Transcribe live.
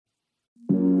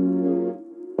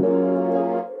You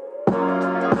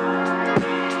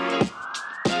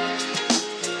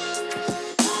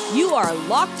are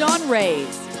Locked On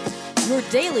Rays, your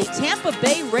daily Tampa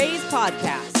Bay Rays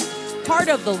podcast. Part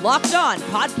of the Locked On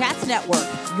Podcast Network,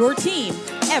 your team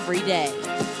every day.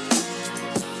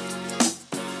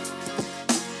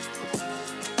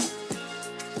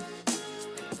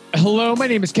 Hello, my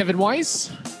name is Kevin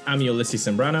Weiss. I'm Ulysses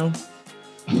Sembrano,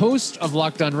 host of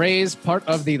Locked On Rays, part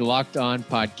of the Locked On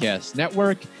Podcast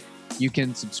Network. You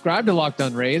can subscribe to Locked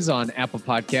On Rays on Apple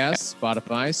Podcasts,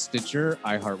 Spotify, Stitcher,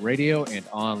 iHeartRadio, and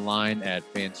online at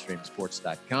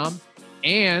fanstreamsports.com.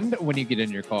 And when you get in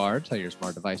your car, tell your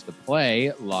smart device to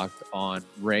play Locked On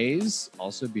Rays.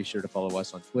 Also, be sure to follow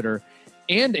us on Twitter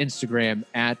and Instagram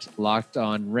at Locked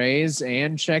On Rays,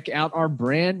 and check out our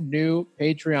brand new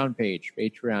Patreon page,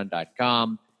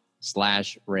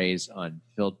 patreon.com/Rays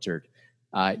Unfiltered.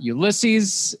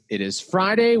 Ulysses, it is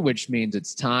Friday, which means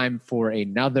it's time for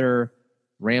another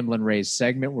Ramblin' Rays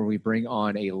segment where we bring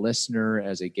on a listener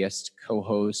as a guest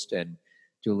co-host and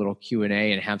do a little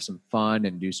Q&A and have some fun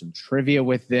and do some trivia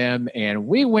with them. And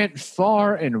we went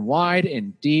far and wide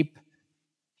and deep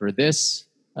for this,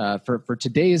 for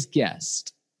today's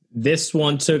guest. This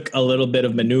one took a little bit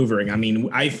of maneuvering. I mean,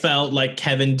 I felt like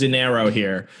Kevin De Niro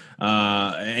here.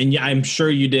 And I'm sure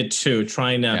you did too,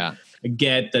 trying to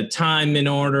get the time in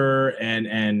order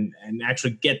and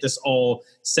actually get this all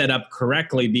set up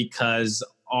correctly, because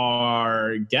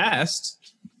our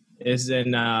guest is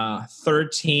in a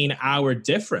 13-hour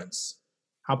difference.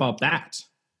 How about that?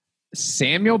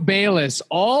 Samuel Bayliss,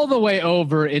 all the way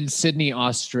over in Sydney,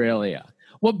 Australia.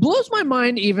 What blows my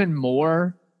mind even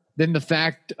more than the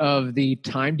fact of the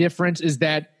time difference is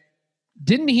that,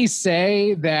 didn't he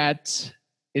say that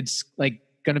it's like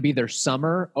going to be their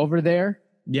summer over there?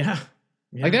 Yeah.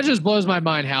 Like, that just blows my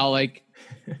mind how, like,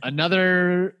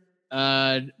 another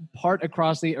part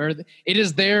across the earth, it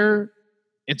is their,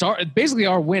 it's basically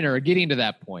our winter getting to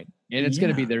that point, and it's going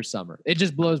to be their summer. It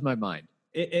just blows my mind.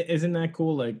 Isn't that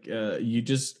cool? Like, you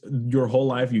just, your whole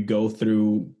life, you go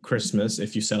through Christmas,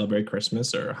 if you celebrate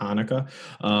Christmas or Hanukkah,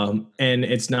 and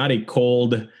it's not a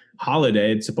cold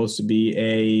holiday. It's supposed to be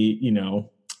a,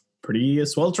 pretty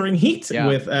sweltering heat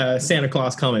with Santa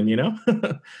Claus coming,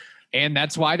 And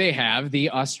that's why they have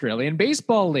the Australian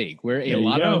Baseball League, where a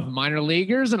lot of minor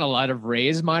leaguers and a lot of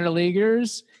Rays minor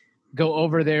leaguers go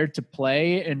over there to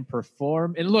play and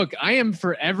perform. And look, I am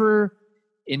forever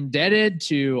indebted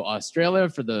to Australia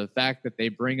for the fact that they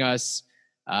bring us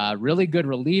really good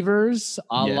relievers,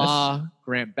 a la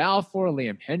Grant Balfour,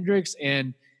 Liam Hendricks,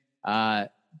 and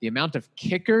the amount of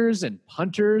kickers and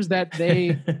punters that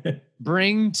they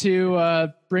bring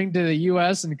to the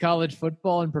U.S. in college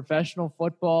football and professional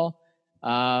football.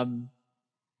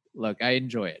 Look, I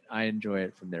enjoy it. I enjoy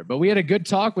it from there. But we had a good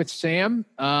talk with Sam.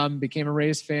 Became a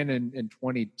Rays fan in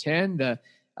 2010. To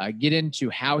get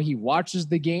into how he watches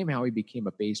the game, how he became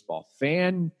a baseball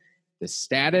fan, the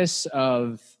status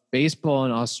of baseball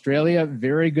in Australia.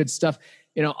 Very good stuff.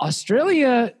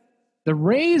 Australia, the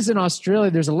Rays in Australia,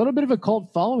 there's a little bit of a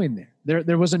cult following there.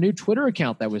 There was a new Twitter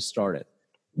account that was started.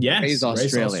 Yes, Rays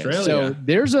Australia. Australia. So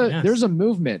there's a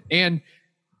movement. And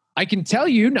I can tell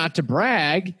you, not to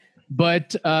brag,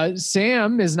 but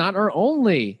Sam is not our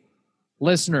only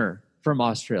listener from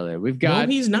Australia. We've got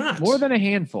he's not. More than a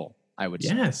handful, I would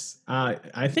say. Yes.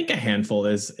 I think a handful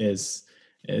is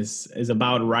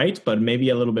about right, but maybe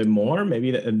a little bit more.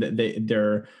 Maybe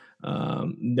they're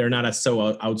not as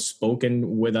so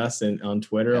outspoken with us on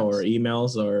Twitter or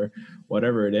emails or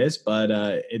whatever it is. But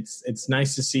it's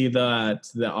nice to see that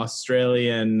the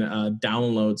Australian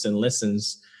downloads and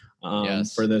listens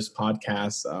for this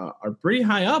podcast are pretty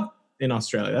high up in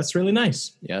Australia. That's really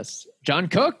nice. Yes. John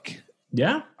Cook.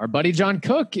 Yeah. Our buddy John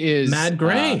Cook is Mad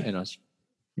Gray. In Australia.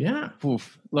 Yeah.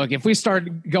 Oof. Look, if we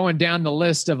start going down the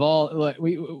list of all,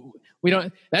 we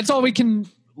don't, that's all we can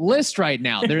list right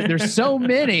now. There's so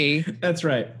many. That's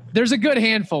right. There's a good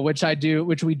handful, which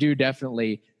we do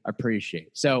definitely appreciate.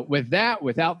 So with that,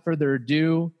 without further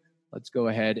ado, let's go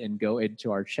ahead and go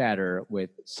into our chatter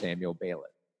with Samuel Bayliss.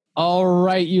 All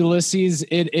right, Ulysses,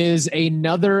 it is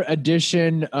another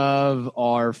edition of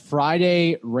our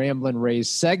Friday Ramblin' Rays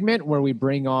segment where we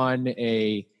bring on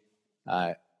a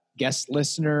guest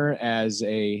listener as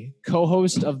a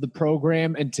co-host of the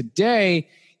program. And today,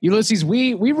 Ulysses,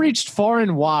 we reached far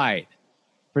and wide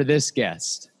for this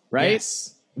guest, right?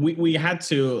 Yes. We had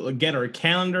to get our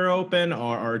calendar open,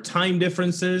 our time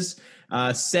differences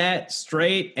set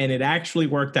straight, and it actually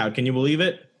worked out. Can you believe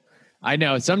it? I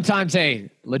know. Sometimes, hey,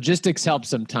 logistics help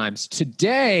sometimes.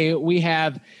 Today, we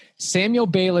have Samuel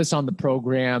Bayliss on the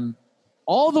program.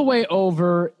 all the way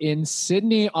over in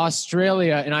Sydney,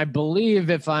 Australia. And I believe,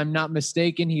 if I'm not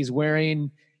mistaken, he's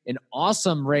wearing an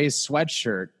awesome Rays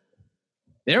sweatshirt.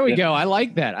 There we go. I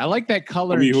like that. I like that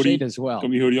color and shade as well. Got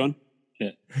my hoodie on.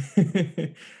 Yeah.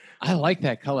 I like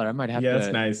that color. I might have to. Yeah,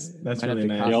 that's nice. That's really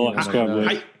nice. Yeah, I like sky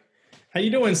blue. How you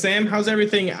doing, Sam? How's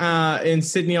everything in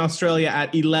Sydney, Australia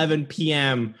at 11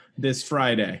 p.m. this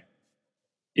Friday?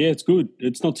 Yeah, it's good.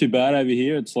 It's not too bad over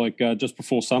here. It's like just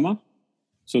before summer.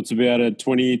 So it's about a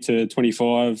 20 to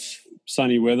 25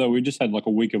 sunny weather. We just had like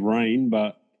a week of rain,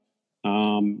 but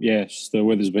the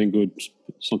weather's been good.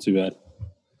 It's not too bad.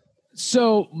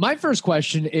 So my first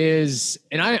question is,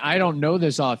 and I don't know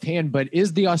this offhand, but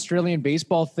is the Australia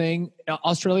Baseball League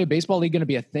going to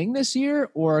be a thing this year,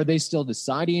 or are they still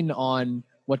deciding on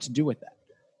what to do with that?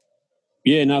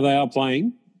 Yeah, no, they are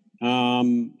playing.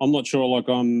 I'm not sure. Like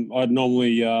I'd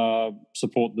normally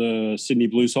support the Sydney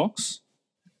Blue Sox,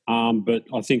 but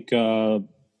I think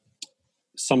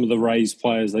some of the Rays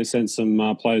players, they sent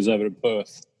some players over to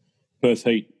Perth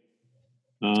Heat.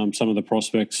 Some of the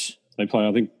prospects they play,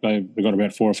 I think they got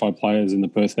about 4 or 5 players in the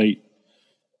Perth Heat.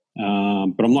 But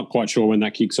I'm not quite sure when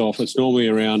that kicks off. It's normally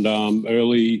around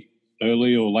early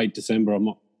or late December. I'm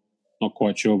not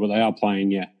quite sure, but they are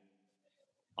playing. Yeah.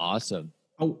 Awesome.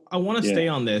 I want to stay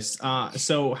on this.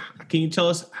 So can you tell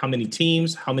us how many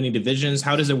teams, how many divisions,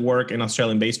 how does it work in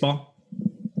Australian baseball?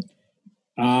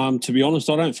 To be honest,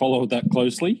 I don't follow it that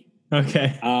closely.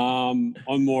 Okay.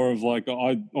 I'm more of like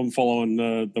I'm following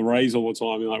the Rays all the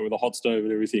time, like with the hot stove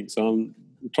and everything. So I'm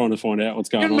trying to find out what's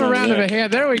going on. Give him a round of a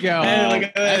hand. There we go. Hey, look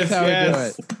at this. That's how we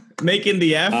do it. Making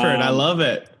the effort. I love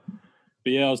it.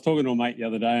 But yeah, I was talking to a mate the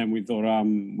other day, and we thought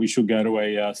we should go to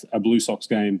a Blue Sox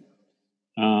game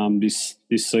this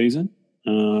season.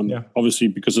 Obviously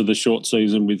because of the short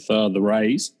season with the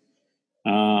Rays.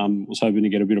 Was hoping to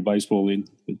get a bit of baseball in,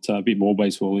 but a bit more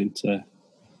baseball in. So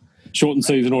shortened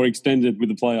season or extended with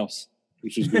the playoffs,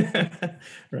 which is good.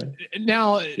 Right.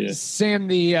 Now, Sam,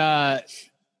 the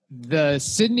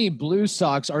Sydney Blue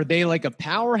Sox, are they like a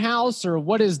powerhouse, or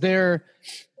what is their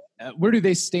where do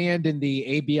they stand in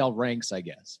the ABL ranks, I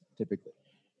guess, typically?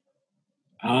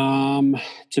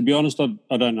 To be honest,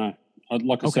 I don't know.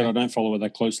 Like I said, I don't follow it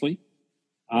that closely.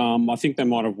 I think they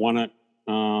might have won it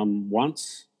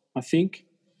once, I think.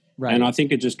 Right. And I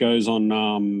think it just goes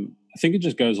on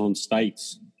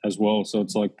states as well. So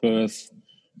it's like Perth,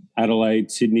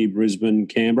 Adelaide, Sydney, Brisbane,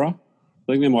 Canberra. I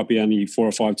think there might be only 4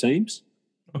 or 5 teams.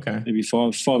 Okay. Maybe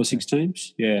five or 6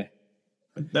 teams. Yeah.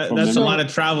 That's a lot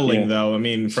of traveling, though. I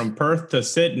mean, from Perth to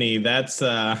Sydney, that's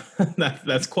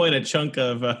quite a chunk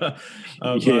of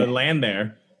land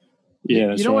there.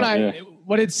 Yeah, you know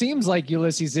what it seems like,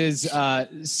 Ulysses, is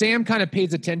Sam kind of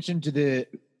pays attention to the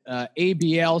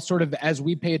ABL sort of as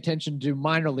we pay attention to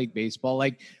minor league baseball.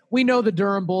 Like, we know the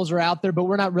Durham Bulls are out there, but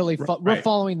we're not really we're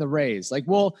following the Rays. Like,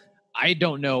 well, I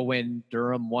don't know when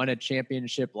Durham won a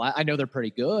championship. I know they're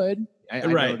pretty good. I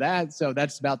know that. So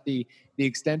that's about the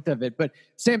extent of it. But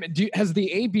Sam, has the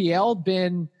ABL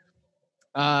been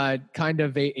kind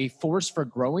of a force for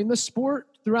growing the sport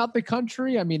throughout the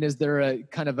country? I mean, is there a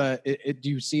kind of do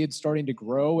you see it starting to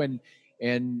grow, and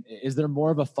is there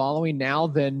more of a following now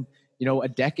than, a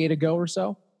decade ago or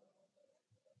so?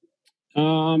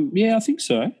 Yeah, I think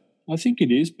so. I think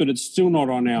it is, but it's still not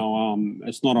on our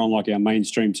it's not on like our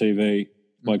mainstream TV,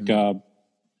 like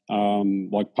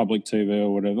public TV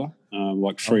or whatever,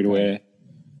 like free to air.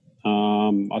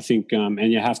 I think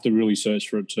and you have to really search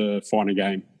for it to find a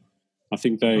game. I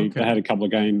think they had a couple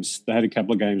of games. They had a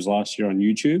couple of games last year on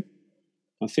YouTube,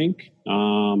 I think.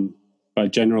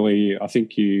 But generally, I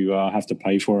think you have to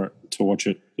pay for it to watch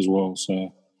it as well.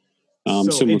 So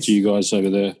similar to you guys over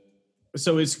there.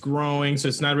 So it's growing. So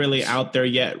it's not really out there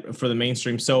yet for the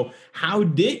mainstream. So how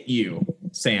did you,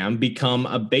 Sam, become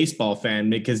a baseball fan?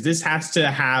 Because this has to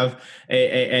have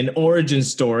an origin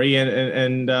story,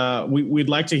 and we'd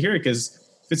like to hear it, because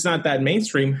if it's not that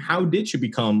mainstream, how did you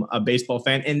become a baseball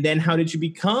fan? And then how did you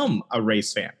become a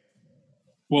Rays fan?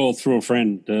 Well, through a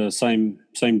friend, same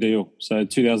deal. So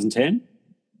 2010,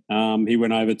 he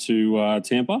went over to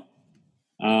Tampa,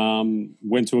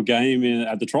 went to a game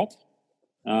at the Trop,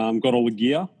 got all the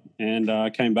gear,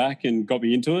 and came back and got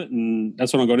me into it. And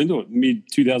that's when I got into it,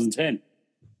 mid-2010.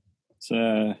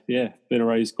 So, better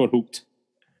Rays, got hooked,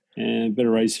 and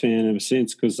better Rays fan ever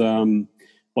since, because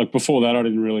like before that, I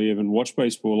didn't really even watch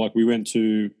baseball. Like we went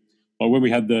to, when we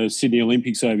had the Sydney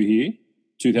Olympics over here,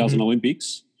 2000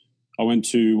 Olympics, I went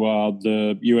to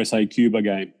the USA-Cuba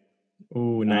game.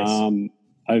 Oh, nice.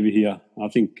 Over here. I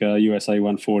think USA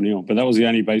won 4-0. But that was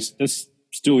that's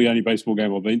still the only baseball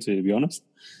game I've been to be honest.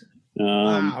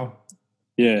 Wow.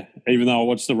 Yeah, even though I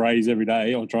watch the Rays every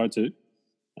day, I try to.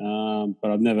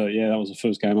 But I've never. Yeah, that was the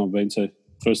first game I've been to,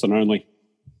 first and only.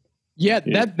 Yeah,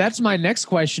 that's my next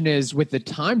question is with the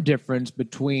time difference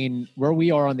between where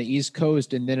we are on the East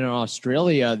Coast and then in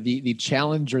Australia, the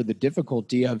challenge or the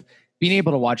difficulty of being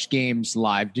able to watch games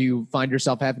live. Do you find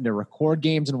yourself having to record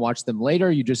games and watch them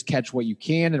later? You just catch what you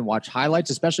can and watch highlights,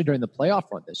 especially during the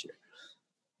playoff run this year?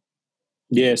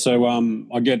 Yeah, so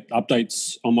I get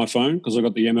updates on my phone because I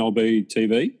got the MLB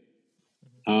TV.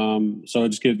 So I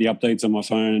just get the updates on my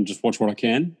phone and just watch what I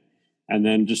can. And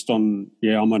then just on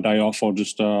my day off, I'll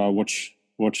just watch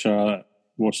the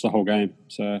whole game.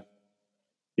 So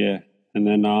yeah, and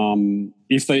then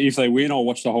if they win, I'll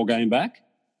watch the whole game back.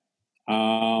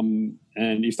 And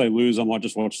if they lose, I might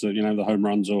just watch the home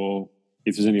runs or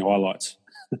if there's any highlights.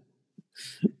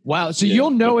 Wow! So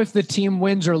you'll know if the team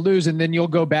wins or lose, and then you'll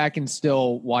go back and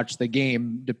still watch the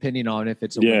game depending on if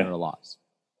it's a win or a loss.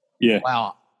 Yeah.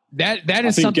 Wow. That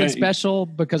is something special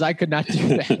because I could not do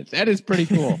that. That is pretty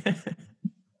cool.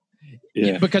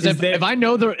 Yeah. Because if I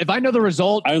know the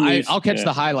result, I'll catch the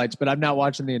the highlights, but I'm not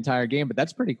watching the entire game. But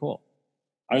that's pretty cool.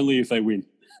 Only if they win.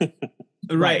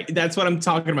 Right. That's what I'm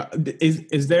talking about.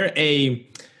 Is there a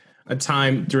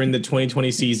time during the 2020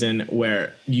 season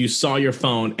where you saw your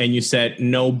phone and you said,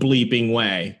 no bleeping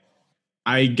way,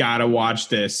 I gotta watch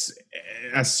this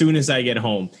as soon as I get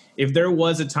home? If there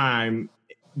was a time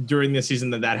during the season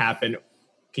that happened,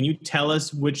 can you tell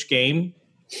us which game?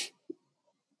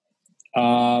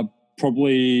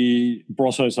 Probably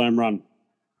Brosso's home run.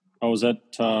 I was at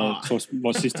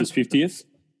my sister's 50th.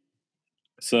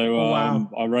 So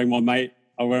I rang my mate.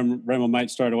 I rang my mate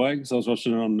straight away because I was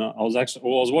watching it on. I was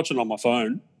watching it on my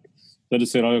phone. So I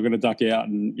just said I was going to duck out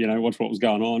and watch what was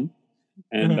going on,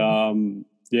 and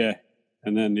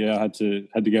and then I had to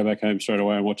go back home straight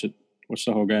away and watch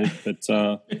the whole game. But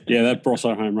that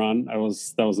Brosso home run, that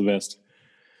was the best.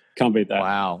 Can't beat that.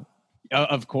 Wow.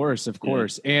 Of course.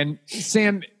 Yeah. And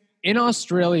Sam, in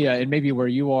Australia and maybe where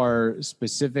you are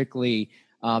specifically,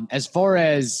 as far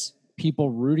as people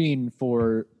rooting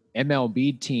for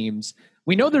MLB teams,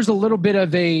 we know there's a little bit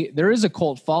of there is a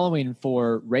cult following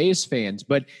for Rays fans,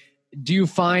 but do you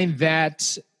find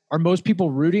that are most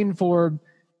people rooting for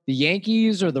the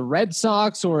Yankees or the Red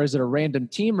Sox, or is it a random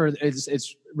team, or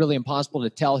it's really impossible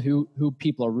to tell who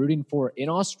people are rooting for in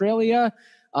Australia?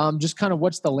 Just kind of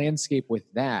what's the landscape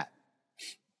with that?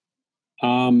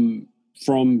 From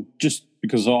just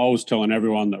because I was telling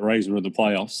everyone that Rays were in the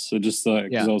playoffs, so just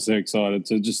because I was so excited.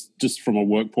 So just from a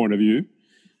work point of view,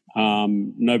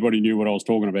 nobody knew what I was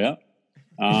talking about.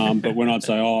 But when I'd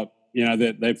say,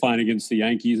 they're playing against the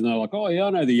Yankees, and they're like, oh yeah, I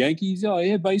know the Yankees. Oh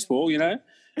yeah, baseball,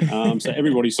 So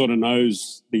everybody sort of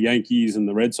knows the Yankees and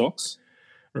the Red Sox,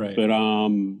 right? But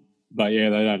yeah,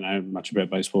 they don't know much about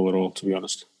baseball at all, to be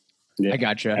honest. Yeah, I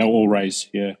gotcha. All Rays,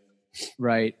 yeah,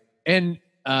 right. And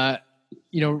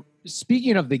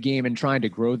speaking of the game and trying to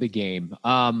grow the game,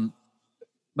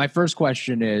 my first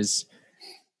question is,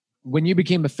 when you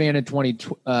became a fan in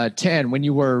 2010, when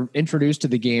you were introduced to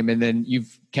the game and then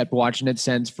you've kept watching it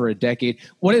since for a decade,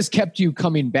 what has kept you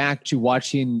coming back to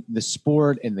watching the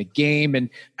sport and the game? And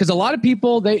because a lot of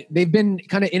people, they've been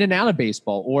kind of in and out of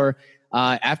baseball, or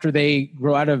after they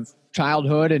grow out of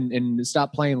childhood and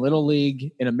stop playing Little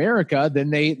League in America,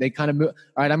 then they kind of move,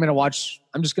 all right,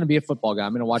 I'm just going to be a football guy.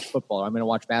 I'm going to watch football. Or I'm going to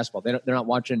watch basketball. They're not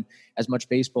watching as much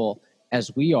baseball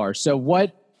as we are. So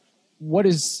what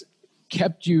has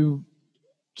kept you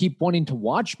keep wanting to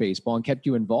watch baseball and kept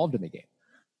you involved in the game?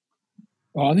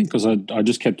 Well, I think because I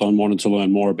just kept on wanting to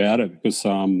learn more about it, because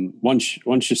once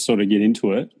you sort of get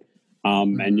into it,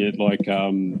 and you're like,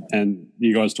 and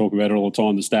you guys talk about it all the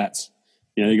time, the stats.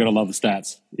 You got to love the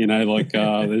stats.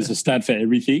 There's a stat for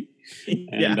everything.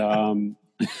 And,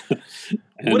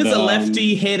 what does a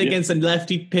lefty hit against a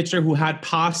lefty pitcher who had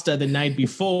pasta the night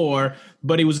before,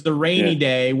 but it was the rainy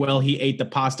day? Well, he ate the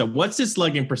pasta. What's his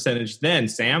slugging percentage then,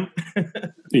 Sam?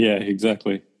 Yeah,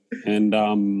 exactly. And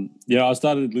I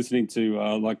started listening to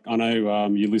I know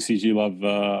Ulysses, you love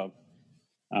BA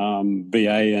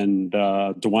and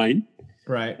Dwayne,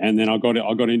 right? And then I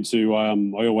got into I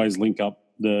always link up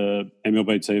the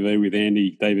MLB TV with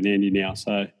David Andy now.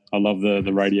 So I love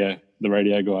the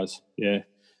radio guys. Yeah.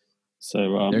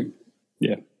 So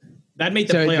that made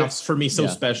the playoffs for me so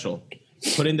special.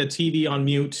 Putting the TV on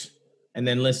mute and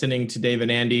then listening to Dave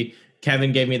and Andy.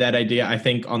 Kevin gave me that idea, I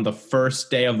think, on the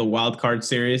first day of the wild card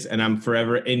series, and I'm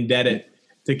forever indebted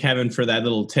to Kevin for that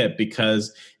little tip,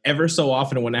 because ever so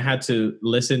often when I had to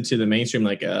listen to the mainstream,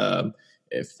 like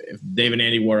if Dave and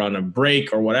Andy were on a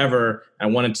break or whatever, I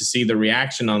wanted to see the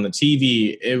reaction on the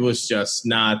TV, it was just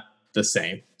not the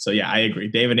same. So yeah, I agree.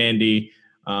 Dave and Andy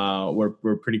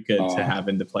we're pretty good to have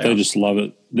in the playoffs. They just love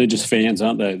it. They're just fans,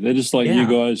 aren't they? They're just like you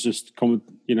guys, just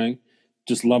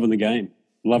just loving the game,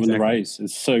 loving the Rays.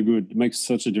 It's so good. It makes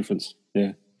such a difference.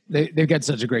 Yeah. They've got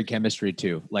such a great chemistry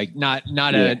too. Like not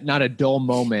a dull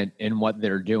moment in what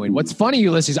they're doing. What's funny,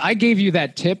 Ulysses, I gave you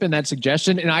that tip and that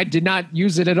suggestion, and I did not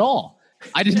use it at all.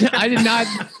 I did not.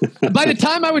 By the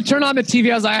time I would turn on the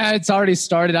TV, I was like, it's already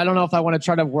started. I don't know if I want to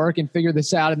try to work and figure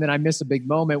this out. And then I miss a big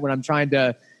moment when I'm trying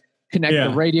to connect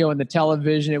the radio and the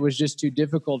television. It was just too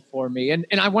difficult for me. And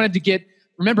I wanted to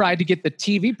remember, I had to get the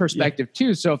TV perspective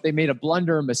too. So if they made a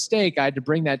blunder or mistake, I had to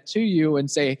bring that to you and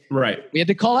say, we had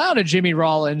to call out a Jimmy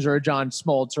Rollins or a John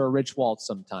Smoltz or a Rich Waltz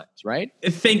sometimes, right?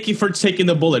 Thank you for taking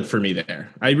the bullet for me there.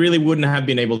 I really wouldn't have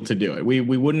been able to do it. We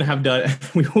wouldn't have done.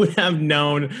 We would have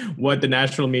known what the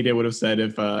national media would have said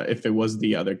if it was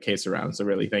the other case around. So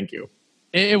really, thank you.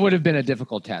 It would have been a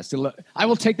difficult task. I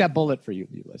will take that bullet for you,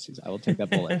 Ulysses. I will take that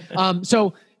bullet.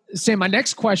 So, Sam, my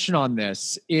next question on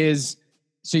this is,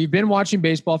 so you've been watching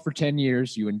baseball for 10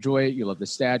 years. You enjoy it. You love the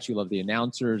stats. You love the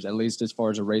announcers, at least as far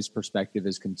as a Rays perspective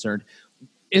is concerned.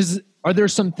 Are there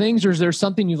some things, or is there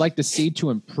something you'd like to see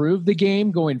to improve the game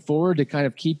going forward to kind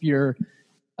of keep your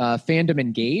fandom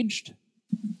engaged?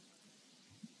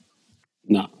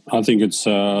 No, I think it's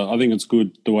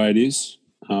good the way it is.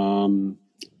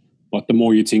 Like the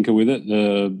more you tinker with it,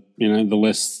 the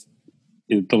less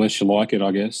you like it,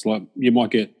 I guess. Like you might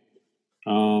get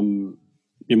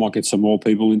some more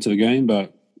people into the game,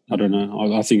 but I don't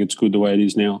know. I think it's good the way it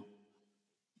is now.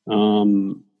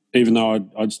 Even though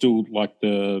I'd still like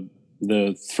the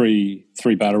three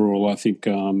batter rule. I think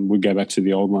we'd go back to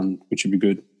the old one, which would be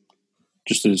good.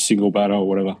 Just a single batter or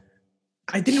whatever.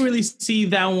 I didn't really see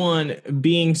that one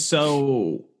being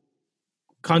so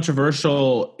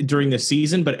controversial during the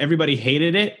season, but everybody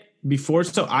hated it before.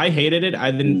 So I hated it. I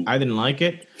didn't like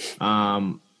it.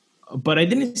 But I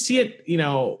didn't see it,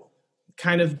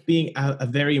 kind of being a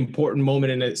very important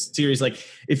moment in a series. Like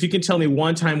if you can tell me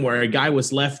one time where a guy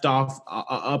was left off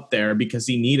up there because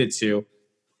he needed to,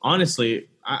 honestly,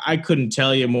 I couldn't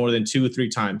tell you more than 2 or 3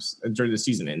 times during the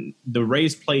season. And the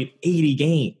Rays played 80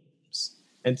 games,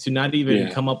 and to not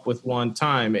even come up with one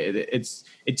time, it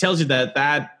tells you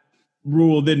that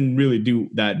rule didn't really do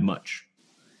that much.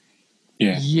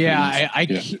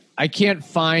 I can't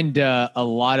find a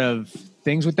lot of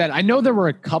things with that. I know there were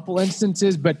a couple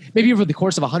instances, but maybe over the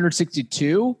course of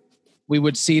 162, we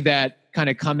would see that kind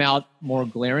of come out more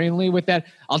glaringly with that.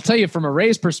 I'll tell you from a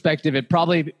Rays perspective, it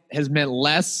probably has meant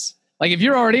less. Like if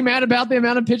you're already mad about the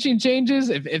amount of pitching changes,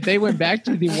 if they went back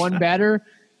to the one batter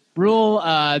rule,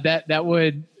 that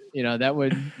would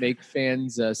make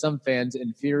some fans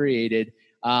infuriated.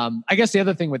 I guess the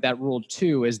other thing with that rule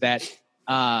too is that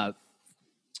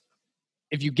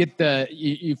if you get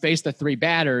you face the 3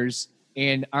 batters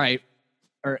and all right,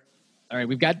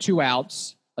 we've got 2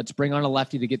 outs. Let's bring on a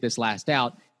lefty to get this last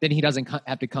out. Then he doesn't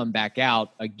have to come back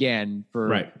out again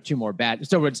for 2 more bats.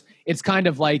 So it's kind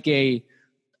of like a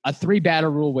 3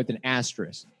 batter rule with an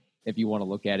asterisk, if you want to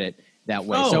look at it that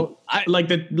way. So like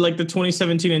the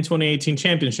 2017 and 2018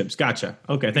 championships. Gotcha.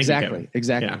 Okay. Thank you, Kevin.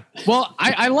 Exactly. Yeah. Well,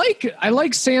 I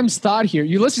like Sam's thought here.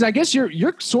 Ulysses, I guess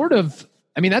you're sort of,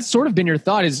 that's sort of been your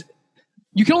thought is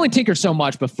you can only tinker so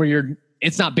much before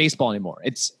it's not baseball anymore.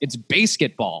 It's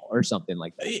basketball or something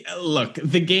like that. Look,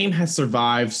 the game has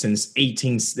survived since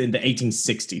in the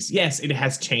 1860s. Yes, it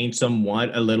has changed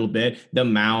somewhat a little bit, the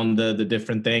mound, the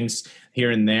different things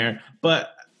here and there.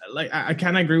 But like I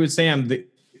kind of agree with Sam.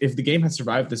 If the game has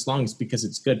survived this long, it's because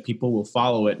it's good. People will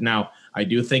follow it. Now, I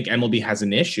do think MLB has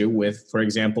an issue with, for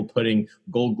example, putting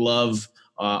Gold Glove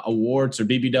awards or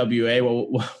BBWA,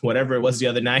 whatever it was the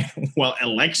other night, while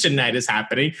election night is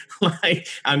happening.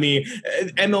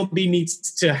 MLB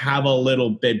needs to have a little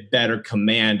bit better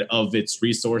command of its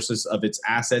resources, of its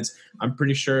assets. I'm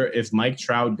pretty sure if Mike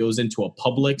Trout goes into a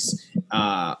Publix,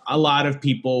 a lot of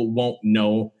people won't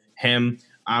know him.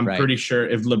 I'm pretty sure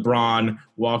if LeBron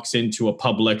walks into a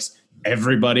Publix,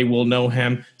 everybody will know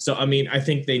him. So, I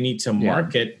think they need to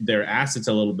market their assets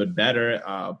a little bit better.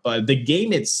 But the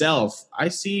game itself, I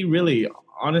see really,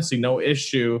 honestly, no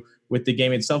issue with the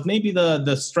game itself. Maybe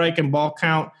the strike and ball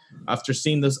count, after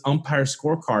seeing those umpire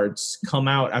scorecards come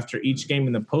out after each game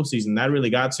in the postseason, that really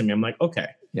got to me. I'm like, okay,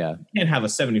 you can't have a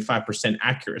 75%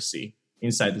 accuracy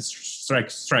inside the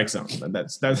strike zone.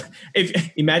 That's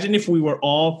imagine if we were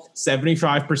all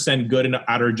 75% good at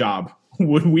our job.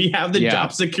 Would we have the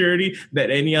job security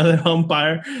that any other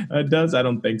umpire does? I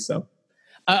don't think so.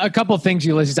 A couple of things,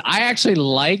 Ulysses. I actually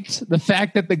liked the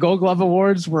fact that the Gold Glove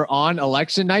Awards were on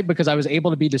election night because I was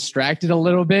able to be distracted a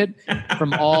little bit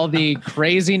from all the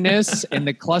craziness and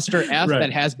the cluster F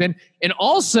that has been. And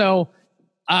also,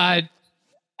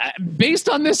 Based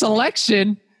on this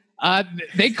election,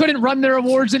 they couldn't run their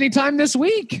awards anytime this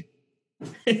week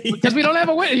because we don't have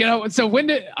a win. So all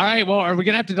right, well, are we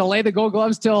going to have to delay the Gold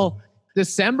Gloves till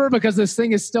December because this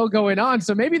thing is still going on?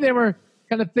 So maybe they were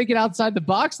kind of thinking outside the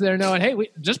box there, knowing, hey, we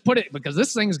just put it because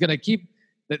this thing is going to keep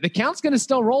the count's going to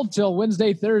still roll till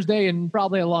Wednesday, Thursday, and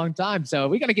probably a long time. So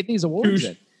we got to get these awards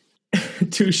in.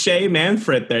 Touche,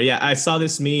 Manfred there. Yeah, I saw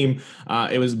this meme.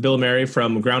 It was Bill Murray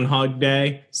from Groundhog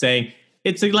Day saying,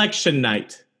 it's election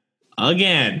night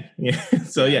again. Yeah.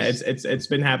 So yeah, it's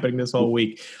been happening this whole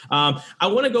week. I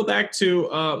want to go back to,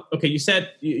 okay,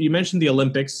 you mentioned the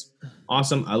Olympics.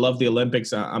 Awesome. I love the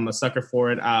Olympics. I'm a sucker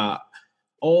for it.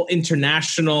 All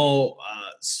international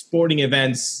sporting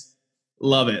events,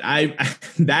 love it.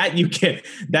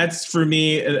 That's for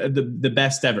me the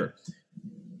best ever.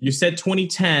 You said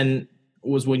 2010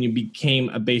 was when you became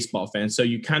a baseball fan, so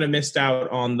you kind of missed out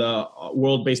on the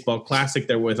World Baseball Classic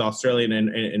there with Australia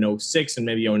in 06 and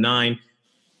maybe 09.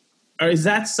 Or is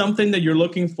that something that you're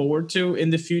looking forward to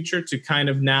in the future, to kind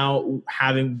of now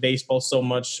having baseball so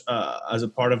much as a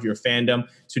part of your fandom,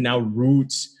 to now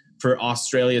root for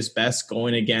Australia's best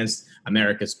going against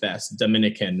America's best,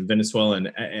 Dominican,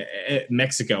 Venezuelan,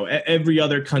 Mexico, every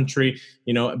other country,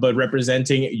 but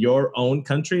representing your own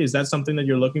country? Is that something that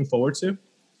you're looking forward to?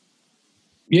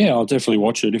 Yeah, I'll definitely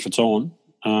watch it if it's on.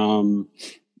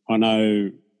 I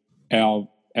know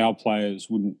our players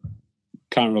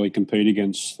can't really compete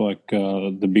against like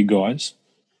the big guys,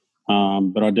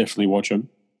 but I definitely watch them.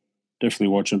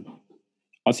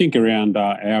 I think around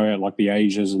our like the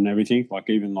Asias and everything, like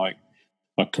even like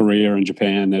Korea and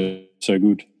Japan, they're so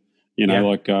good.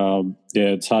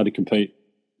 It's hard to compete.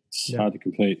 Hard to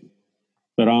compete.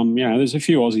 But there's a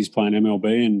few Aussies playing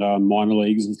MLB and minor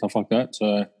leagues and stuff like that.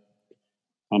 So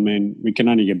I mean, we can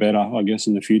only get better, I guess,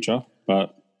 in the future.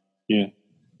 But yeah,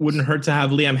 wouldn't hurt to have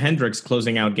Liam Hendriks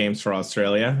closing out games for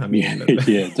Australia. I mean,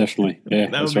 yeah, definitely. Yeah,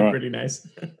 that would be pretty nice.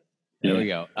 There we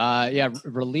go.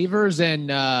 Relievers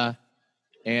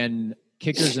and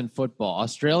kickers in football.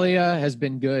 Australia has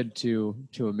been good to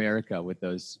America with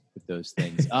those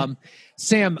things.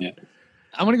 Sam, yeah.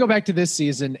 I want to go back to this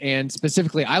season, and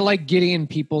specifically, I like getting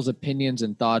people's opinions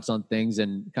and thoughts on things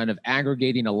and kind of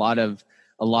aggregating a lot of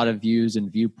views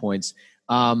and viewpoints.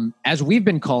 As we've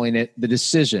been calling it, the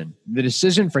decision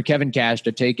for Kevin Cash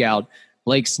to take out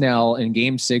Blake Snell in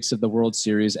Game 6 of the World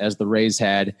Series, as the Rays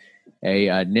had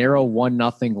a narrow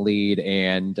 1-0 lead,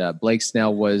 and Blake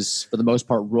Snell was, for the most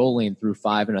part, rolling through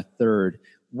 5 1/3.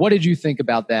 What did you think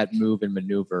about that move and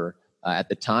maneuver at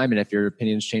the time, and if your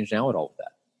opinions changed now at all with that?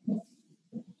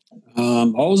 I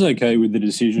was okay with the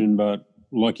decision, but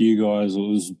like you guys, it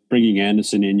was bringing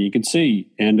Anderson in. You could see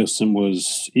Anderson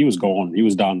was gone. He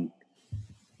was done.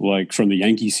 Like from the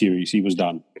Yankee series, he was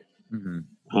done.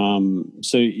 Mm-hmm.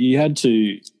 So you had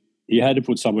to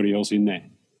put somebody else in there.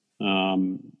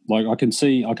 Like I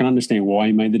can understand why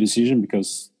he made the decision,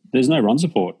 because there's no run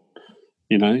support.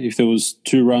 If there was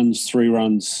 2 runs, 3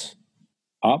 runs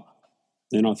up,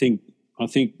 then I think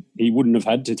he wouldn't have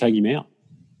had to take him out.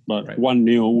 But right.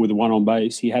 1-0 with a 1 on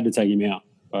base, he had to take him out.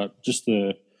 But just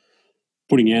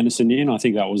putting Anderson in, I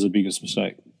think that was the biggest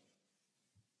mistake.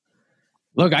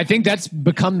 Look, I think that's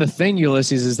become the thing,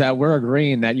 Ulysses, is that we're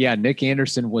agreeing that, Nick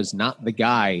Anderson was not the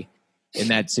guy in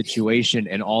that situation.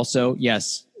 And also,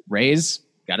 yes, Rays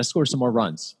got to score some more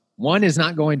runs. One is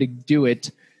not going to do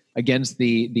it against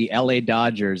the LA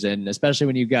Dodgers, and especially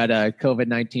when you've got a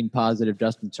COVID-19 positive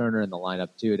Justin Turner in the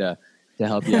lineup too to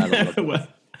help you out a little bit.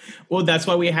 Well, that's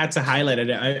why we had to highlight it.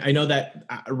 I know that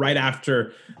right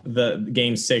after the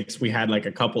Game 6, we had like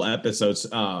a couple episodes,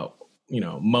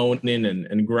 moaning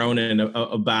and groaning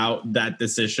about that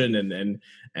decision,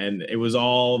 and it was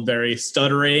all very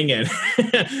stuttering and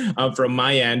from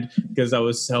my end because I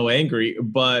was so angry.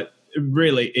 But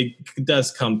really, it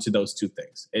does come to those two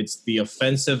things. It's the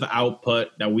offensive output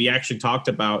that we actually talked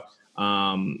about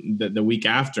the week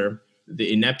after,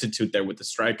 the ineptitude there with the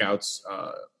strikeouts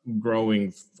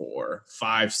growing for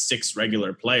 5-6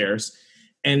 regular players.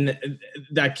 And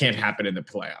that can't happen in the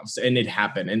playoffs. And it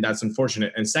happened. And that's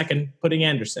unfortunate. And second, putting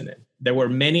Anderson in. There were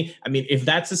many. I mean, if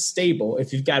that's a stable,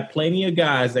 if you've got plenty of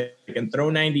guys that can throw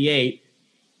 98,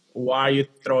 why are you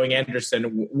throwing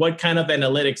Anderson? What kind of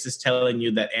analytics is telling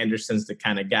you that Anderson's the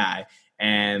kind of guy?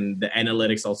 And the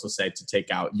analytics also say to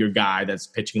take out your guy that's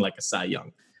pitching like a Cy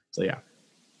Young. So, yeah.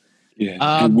 Yeah.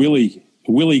 And Willie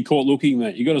caught looking,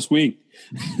 mate. You got to swing.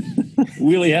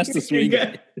 Willie has to swing.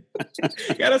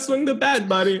 You gotta swing the bat,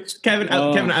 buddy. Kevin,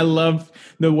 I love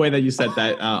the way that you said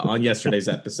that on yesterday's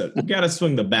episode. You gotta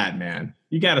swing the bat, man.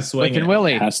 You gotta swing Whiff and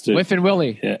Willie. Has to. Whiff and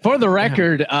Willie. Yeah. For the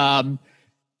record,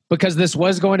 because this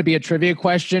was going to be a trivia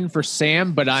question for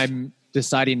Sam, but I'm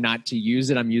deciding not to use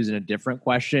it. I'm using a different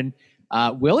question.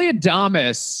 Willy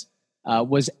Adames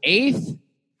was 8th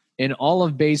in all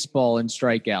of baseball in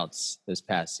strikeouts this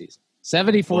past season.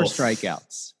 74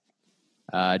 strikeouts.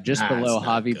 Just below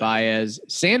Javi Baez.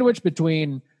 Sandwiched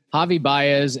between Javi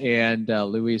Baez and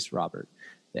Luis Robert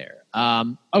there.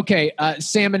 Okay,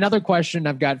 Sam, another question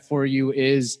I've got for you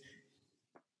is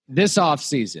this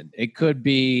offseason. It could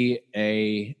be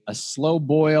a slow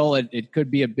boil. It could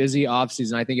be a busy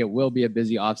offseason. I think it will be a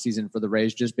busy offseason for the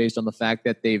Rays just based on the fact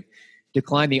that they've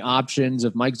declined the options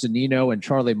of Mike Zunino and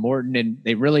Charlie Morton. And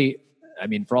they really, I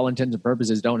mean, for all intents and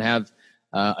purposes, don't have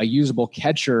a usable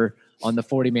catcher on the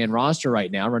 40-man roster right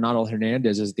now. Ronaldo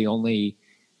Hernandez is the only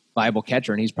viable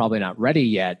catcher, and he's probably not ready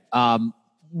yet.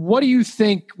 What do you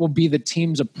think will be the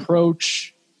team's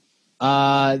approach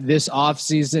this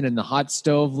offseason in the Hot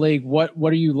Stove League? What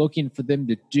are you looking for them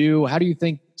to do? How do you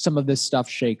think some of this stuff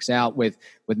shakes out with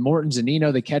Morton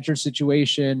Zunino, the catcher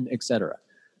situation, et cetera?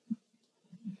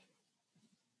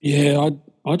 Yeah,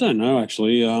 I don't know,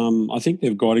 actually. I think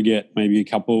they've got to get maybe a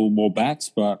couple more bats,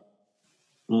 but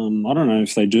I don't know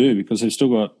if they do because they've still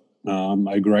got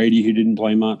O'Grady, who didn't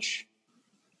play much,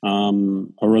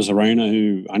 Arozarena,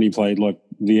 who only played like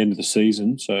the end of the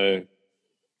season. So,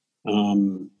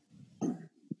 and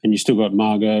you still got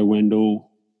Margot, Wendell.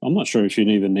 I'm not sure if you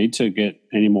even need to get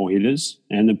any more hitters.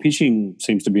 And the pitching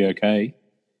seems to be okay,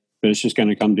 but it's just going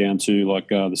to come down to like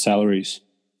the salaries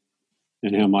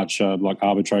and how much like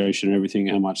arbitration and everything,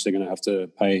 how much they're going to have to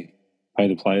pay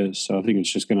the players. So I think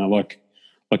it's just going to like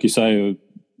you say,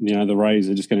 you know, the Rays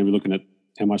are just going to be looking at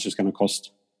how much it's going to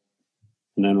cost,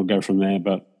 and then we'll go from there.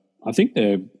 But I think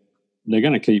they're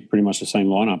going to keep pretty much the same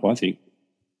lineup. I think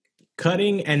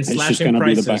cutting and slashing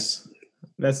prices.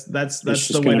 That's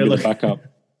the way to look.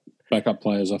 Backup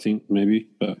players, I think maybe,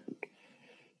 but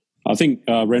I think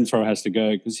Renfroe has to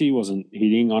go because he wasn't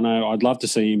hitting. I know I'd love to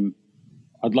see him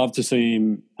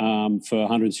for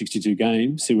 162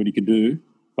 games, see what he could do.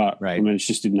 But right. I mean, it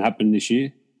just didn't happen this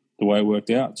year the way it worked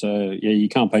out. So yeah, you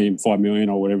can't pay him $5 million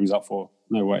or whatever he's up for.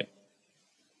 No way.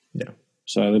 Yeah.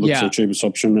 So they look for the cheapest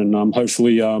option, and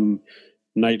hopefully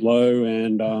Nate Lowe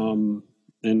and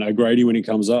O'Grady when he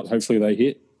comes up, hopefully they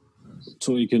hit. That's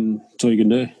all you can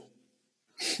do.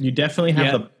 You definitely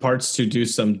have the parts to do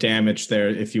some damage there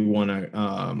if you want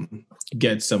to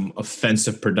get some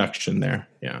offensive production there.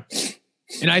 Yeah.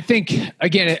 And I think,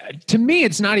 again, to me,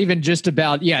 it's not even just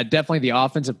about, definitely the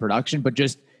offensive production, but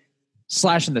just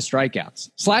slashing the strikeouts.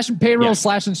 Slashing payroll,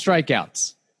 slashing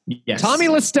strikeouts. Yes. Tommy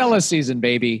La Stella season,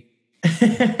 baby.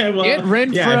 Get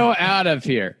Renfroe out of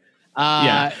here.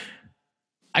 I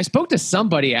spoke to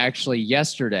somebody actually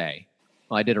yesterday.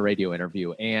 Well, I did a radio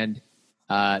interview, and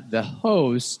the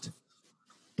host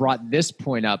brought this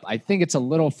point up. I think it's a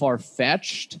little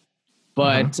far-fetched,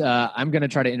 but I'm going to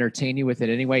try to entertain you with it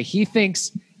anyway. He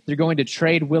thinks they're going to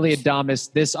trade Willy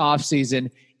Adames this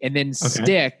offseason and then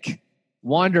stick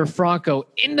Wander Franco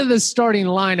into the starting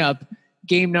lineup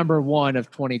game number 1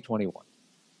 of 2021.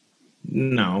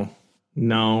 No.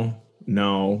 Look,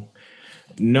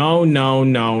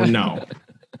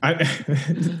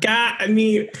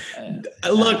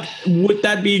 would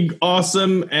that be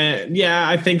awesome? Yeah,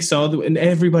 I think so. And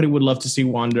everybody would love to see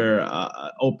Wander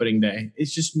opening day.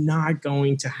 It's just not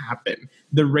going to happen.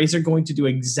 The Rays are going to do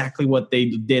exactly what they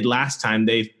did last time.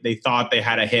 They thought they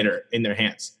had a hitter in their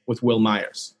hands with Will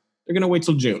Myers. They're going to wait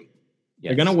till June. Yes.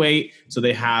 They're going to wait so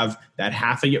they have that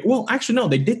half a year. Well, actually, no,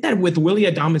 they did that with Willy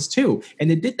Adames too.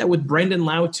 And they did that with Brandon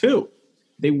Lau too.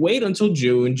 They wait until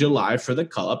June, July for the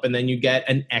call-up, and then you get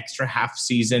an extra half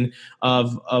season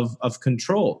of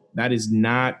control. That is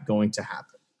not going to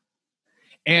happen.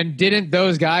 And didn't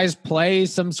those guys play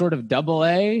some sort of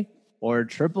AA or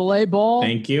AAA ball?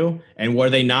 Thank you. And were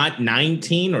they not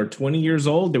 19 or 20 years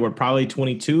old? They were probably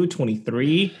 22,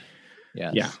 23.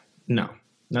 Yes. Yeah. No,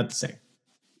 not the same.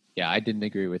 Yeah, I didn't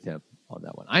agree with him on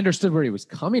that one. I understood where he was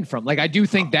coming from. Like, I do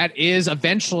think that is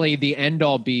eventually the end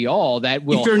all be all. That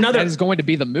is going to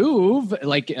be the move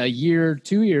like a year,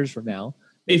 2 years from now.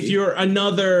 If you're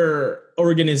another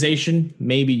organization,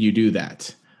 maybe you do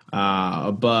that.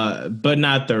 But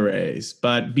not the Rays.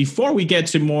 But before we get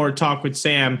to more talk with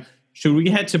Sam, should we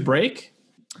head to break?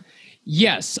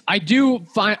 Yes, I do.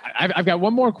 I've got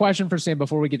one more question for Sam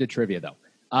before we get to trivia, though.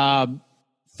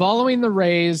 Following the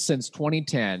Rays since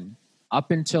 2010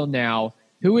 up until now,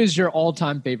 who is your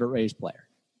all-time favorite Rays player?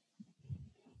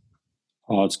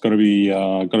 Oh, it's got to be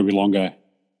Longo.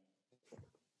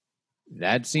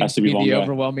 That seems to be the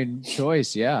overwhelming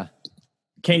choice. Yeah,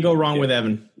 can't go wrong with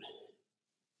Evan.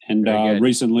 And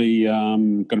recently,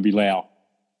 got to be Lau,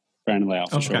 Brandon Lau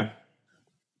for sure.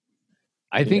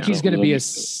 I think he's going to be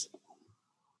It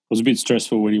was a bit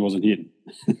stressful when he wasn't hitting.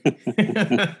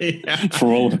 Yeah. For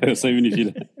all of us, even if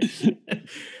you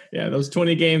Yeah, those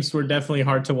 20 games were definitely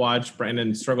hard to watch.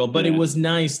 Brandon struggled, but it was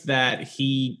nice that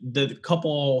the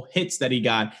couple hits that he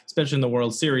got, especially in the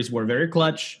World Series, were very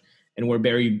clutch and were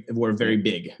very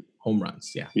big home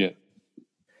runs. Yeah.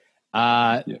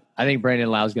 I think Brandon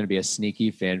Lau is going to be a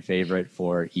sneaky fan favorite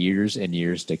for years and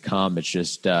years to come. It's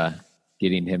just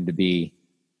getting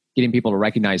people to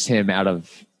recognize him out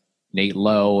of Nate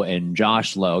Lowe and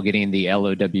Josh Lowe, getting the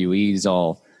LOWEs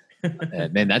all.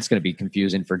 Man, that's going to be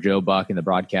confusing for Joe Buck and the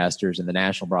broadcasters and the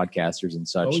national broadcasters and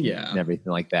such. And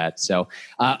everything like that. So,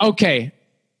 okay,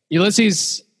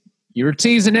 Ulysses, you were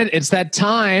teasing it. It's that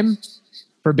time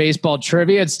for baseball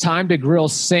trivia. It's time to grill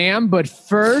Sam. But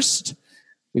first,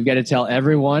 we've got to tell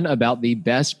everyone about the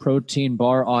best protein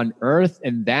bar on earth,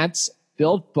 and that's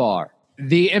Built Bar.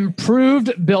 The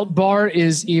improved Built Bar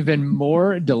is even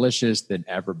more delicious than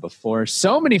ever before.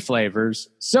 So many flavors,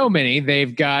 so many.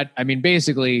 They've got,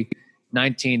 basically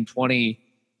 19, 20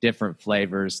 different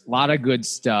flavors. A lot of good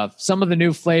stuff. Some of the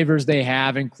new flavors they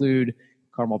have include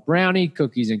caramel brownie,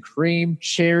 cookies and cream,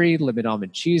 cherry, lemon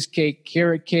almond cheesecake,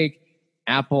 carrot cake,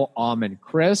 apple almond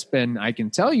crisp. And I can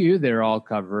tell you they're all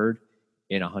covered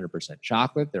in 100%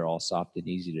 chocolate. They're all soft and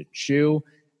easy to chew.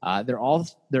 They're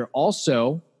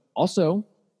also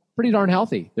pretty darn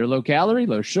healthy. They're low calorie,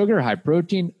 low sugar, high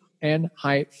protein, and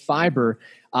high fiber.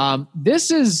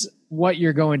 This is what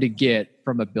you're going to get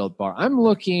from a Built Bar. I'm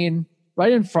looking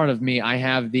right in front of me. I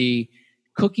have the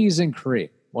cookies and cream,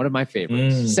 one of my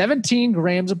favorites. 17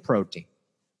 grams of protein,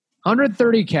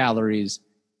 130 calories,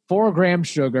 4 grams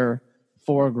sugar,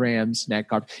 4 grams net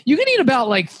carbs. You can eat about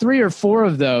like 3 or 4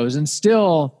 of those and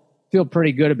still feel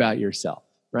pretty good about yourself.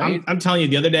 Right? I'm telling you,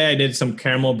 the other day I did some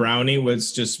caramel brownie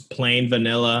with just plain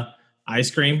vanilla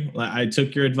ice cream. I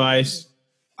took your advice.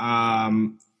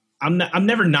 I'm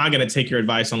never not going to take your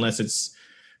advice unless it's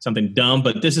something dumb,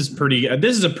 but this is a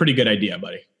pretty good idea,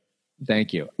 buddy.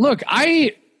 Thank you. Look,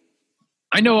 I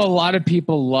know a lot of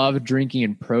people love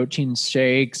drinking protein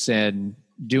shakes and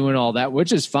doing all that,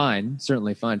 which is fine.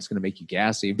 Certainly fine. It's going to make you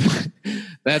gassy, but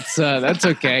that's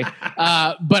okay.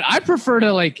 But I prefer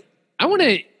to I want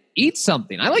to eat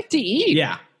something. I like to eat.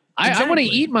 Yeah. Exactly. I want to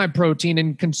eat my protein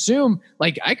and consume.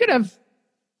 I could have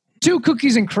 2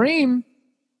 cookies and cream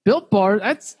Built Bar.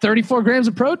 That's 34 grams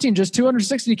of protein, just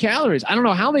 260 calories. I don't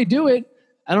know how they do it.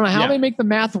 I don't know how they make the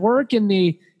math work and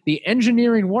the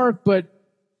engineering work, but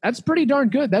that's pretty darn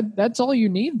good. That's all you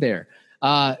need there.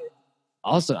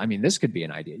 Also, this could be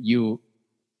an idea. If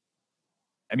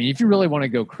you really want to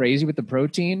go crazy with the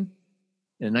protein,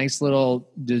 a nice little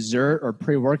dessert or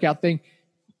pre-workout thing,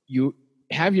 you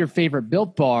have your favorite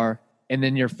Built Bar and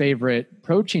then your favorite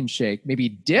protein shake. Maybe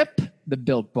dip the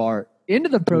Built Bar into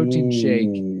the protein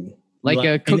shake, like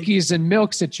a cookies and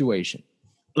milk situation.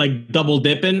 Like double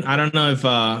dipping. I don't know if,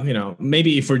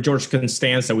 maybe for George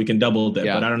Costanza we can double dip,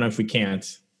 but I don't know if we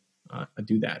can't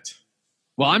do that.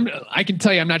 Well, I can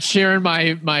tell you I'm not sharing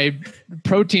my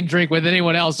protein drink with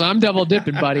anyone else. So I'm double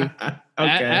dipping, buddy. Okay.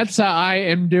 That's how I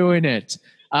am doing it.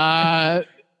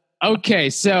 Okay,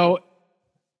 so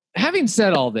having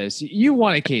said all this, you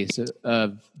want a case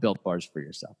of Built Bars for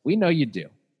yourself. We know you do.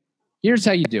 Here's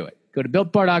how you do it. Go to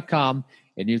BuiltBar.com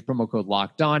and use promo code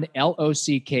LOCKEDON,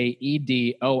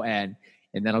 LOCKEDON,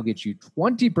 and that'll get you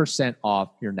 20% off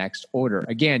your next order.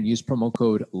 Again, use promo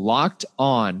code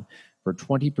LOCKEDON for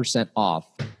 20% off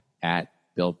at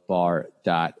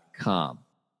BuiltBar.com.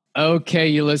 Okay,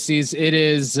 Ulysses, it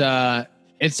is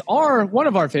it's one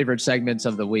of our favorite segments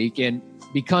of the week, and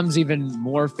becomes even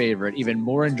more favorite, even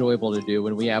more enjoyable to do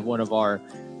when we have one of our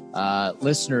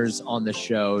listeners on the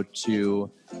show to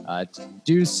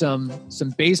do some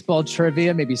baseball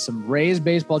trivia, maybe some Rays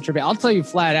baseball trivia. I'll tell you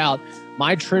flat out,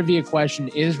 my trivia question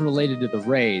is related to the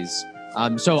Rays.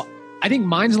 So I think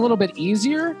mine's a little bit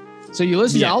easier. So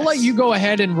Ulysses, I'll let you go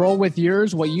ahead and roll with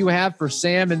yours, what you have for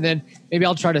Sam, and then maybe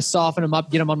I'll try to soften him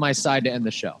up, get him on my side to end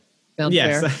the show. Sound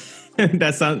fair?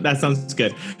 that sounds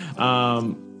good.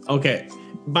 Okay.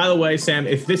 By the way, Sam,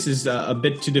 if this is a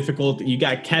bit too difficult, you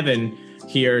got Kevin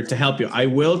here to help you. I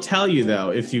will tell you,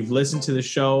 though, if you've listened to the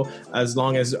show as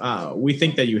long as we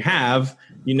think that you have,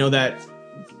 you know that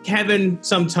Kevin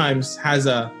sometimes has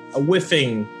a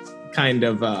whiffing kind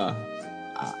of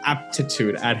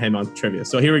aptitude at him on trivia.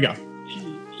 So here we go.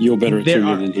 You're better at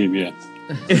trivia than him, yeah.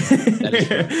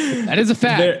 That is a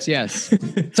fact, yes.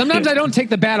 Sometimes I don't take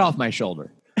the bat off my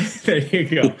shoulder. There you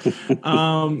go.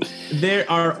 There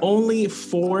are only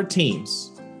 4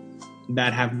 teams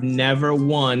that have never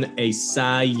won a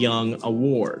Cy Young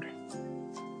Award.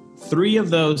 3 of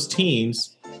those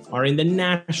teams are in the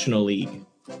National League.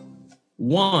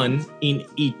 one in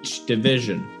each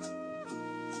division.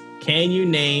 Can you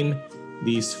name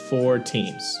these 4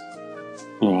 teams?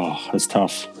 Oh, that's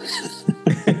tough.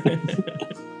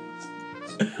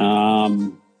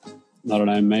 I don't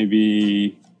know,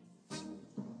 maybe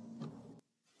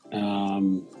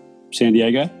San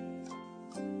Diego?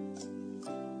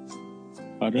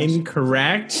 Padres?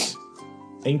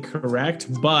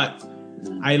 Incorrect, but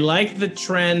I like the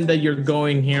trend that you're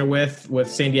going here with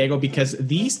San Diego, because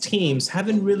these teams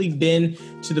haven't really been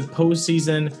to the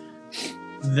postseason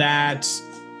that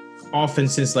often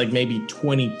since like maybe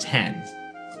 2010.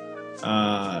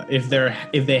 If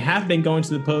they have been going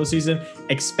to the postseason,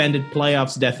 expanded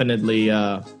playoffs definitely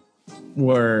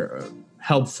were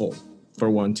helpful for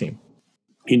one team.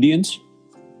 Indians?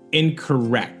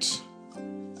 Incorrect.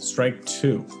 Strike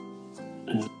 2.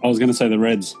 I was going to say the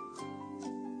Reds.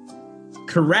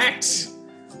 Correct.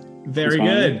 Very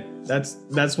good.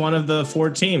 That's one of the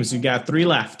 4 teams. You got 3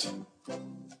 left.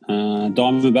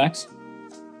 Diamondbacks?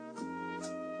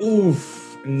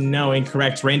 Oof. No,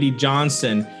 incorrect. Randy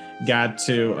Johnson got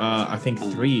to, I think,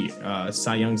 3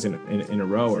 Cy Youngs in a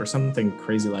row or something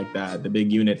crazy like that, the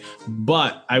big unit.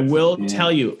 But I will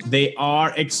tell you, they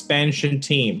are expansion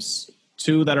teams.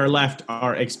 2 that are left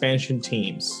are expansion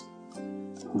teams.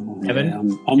 Kevin,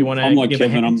 I'm like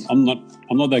Kevin. I'm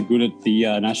not that good at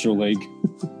the National League.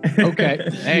 Okay.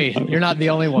 Hey, you're not the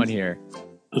only one here.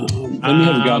 Let me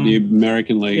have a go at the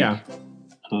American League. Yeah.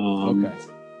 Okay.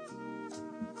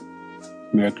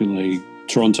 American League.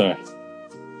 Toronto.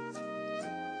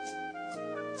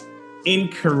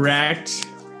 Incorrect.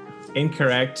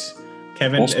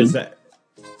 Kevin, Boston. is that?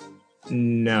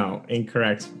 No,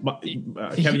 incorrect.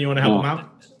 Kevin, you want to help him out?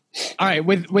 All right.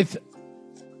 With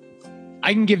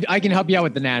I can help you out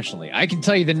with the National League. I can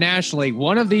tell you the National League,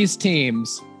 one of these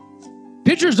teams,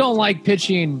 pitchers don't like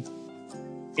pitching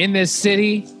in this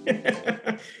city,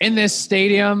 in this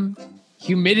stadium,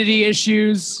 humidity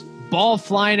issues, ball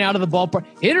flying out of the ballpark.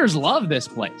 Hitters love this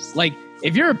place. Like,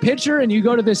 if you're a pitcher and you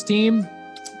go to this team,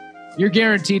 you're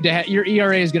guaranteed to your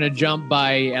ERA is going to jump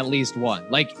by at least 1.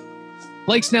 Like,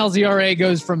 Blake Snell's ERA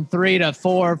goes from 3 to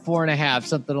 4, 4.5,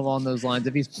 something along those lines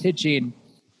if he's pitching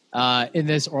in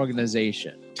this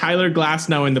organization. Tyler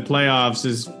Glasnow in the playoffs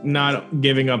is not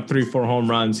giving up 3-4 home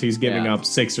runs. He's giving up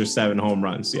 6 or 7 home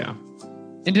runs. Yeah.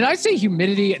 And did I say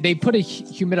humidity? They put a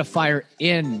humidifier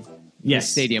in the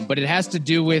stadium, but it has to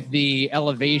do with the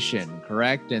elevation,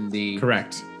 correct? And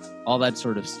correct, all that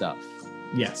sort of stuff.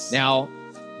 Yes. Now,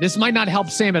 this might not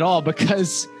help Sam at all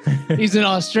because he's in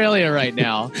Australia right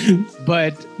now.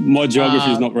 But my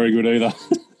geography is not very good either.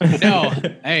 No.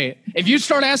 Hey, if you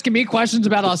start asking me questions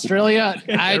about Australia,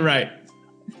 right.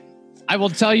 I will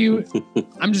tell you,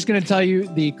 I'm just going to tell you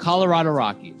the Colorado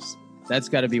Rockies. That's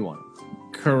got to be one.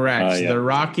 Correct. The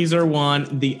Rockies are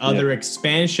one. The other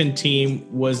expansion team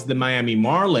was the Miami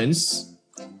Marlins.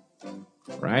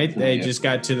 Right? They just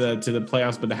got to the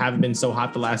playoffs, but they haven't been so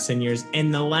hot the last 10 years.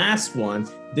 And the last one,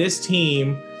 this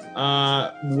team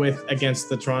against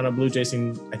the Toronto Blue Jays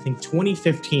in, I think,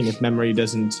 2015, if memory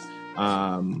doesn't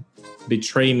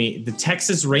betray me, the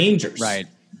Texas Rangers. Right.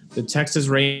 The Texas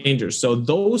Rangers. So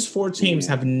those 4 teams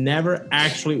have never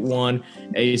actually won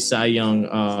a Cy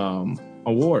Young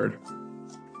award.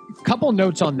 Couple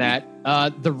notes on that.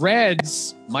 The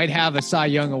Reds might have a Cy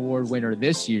Young Award winner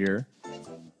this year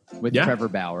with Trevor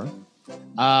Bauer.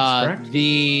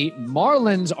 The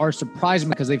Marlins are surprising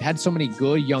because they've had so many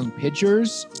good young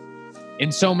pitchers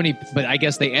and so many, but I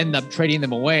guess they end up trading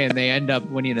them away and they end up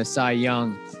winning a Cy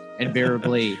Young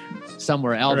invariably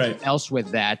somewhere else with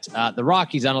that. The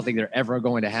Rockies, I don't think they're ever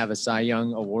going to have a Cy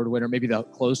Young Award winner. Maybe the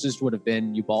closest would have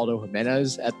been Ubaldo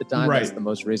Jimenez at the time. That's the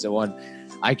most recent one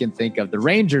I can think of. The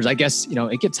Rangers, I guess,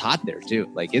 it gets hot there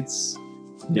too. Like it's,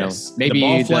 maybe the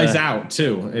ball flies out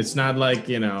too. It's not like,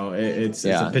 it's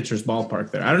a pitcher's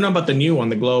ballpark there. I don't know about the new one,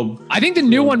 the Globe. I think the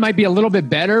new one might be a little bit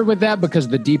better with that because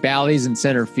of the deep alleys in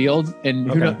center field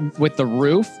and with the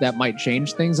roof that might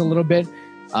change things a little bit.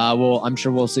 I'm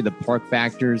sure we'll see the park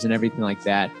factors and everything like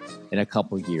that in a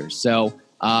couple of years. So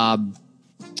I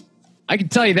can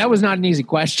tell you that was not an easy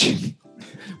question.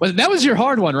 That was your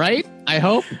hard one, right? I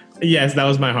hope. Yes, that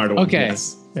was my hard one. Okay.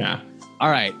 Yes. Yeah. All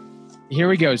right. Here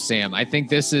we go, Sam. I think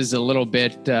this is a little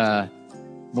bit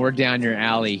more down your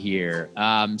alley here.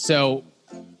 So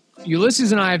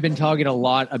Ulysses and I have been talking a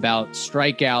lot about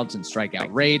strikeouts and strikeout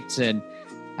rates and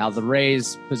how the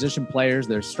Rays position players,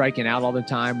 they're striking out all the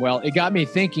time. Well, it got me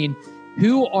thinking,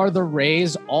 who are the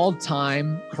Rays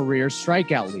all-time career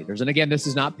strikeout leaders? And again, this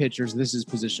is not pitchers. This is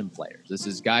position players. This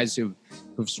is guys who've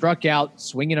struck out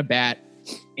swinging a bat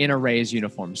in a Rays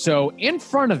uniform. So in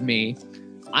front of me,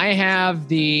 I have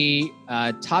the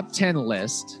top 10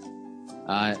 list.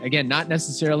 Again, not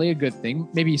necessarily a good thing.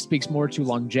 Maybe speaks more to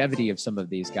longevity of some of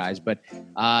these guys, but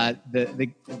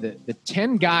the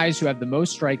 10 guys who have the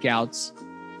most strikeouts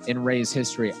in Rays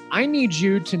history. I need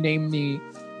you to name me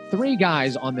 3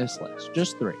 guys on this list,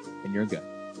 just 3, and you're good.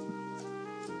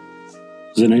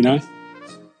 Zunino?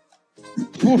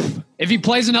 If he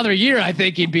plays another year, I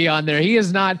think he'd be on there. He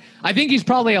is not. I think he's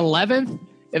probably 11th.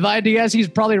 If I had to guess, he's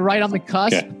probably right on the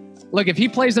cusp. Okay. Look, if he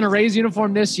plays in a Rays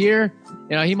uniform this year,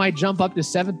 he might jump up to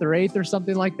 7th or 8th or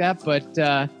something like that. But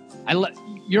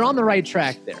you're on the right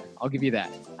track there. I'll give you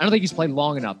that. I don't think he's played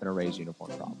long enough in a Rays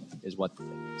uniform, probably, is what the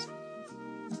thing is.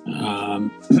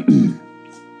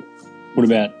 What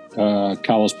about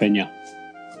Carlos Pena?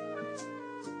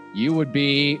 You would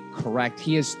be correct.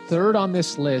 He is 3rd on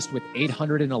this list with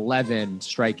 811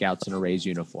 strikeouts in a Rays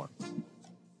uniform.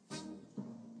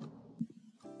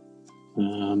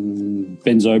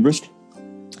 Ben Zobrist?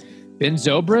 Ben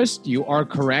Zobrist, you are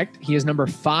correct. He is number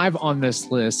 5 on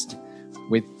this list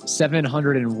with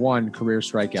 701 career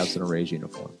strikeouts in a Rays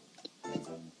uniform.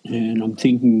 And I'm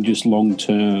thinking just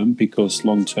long-term, because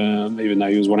long-term, even though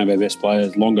he was one of our best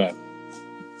players, Longo.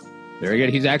 Very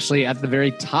good. He's actually at the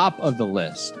very top of the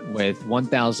list with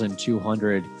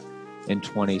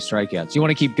 1,220 strikeouts. You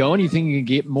want to keep going? You think you can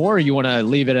get more, or you want to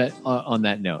leave it on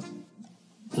that note?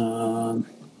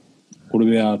 What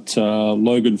about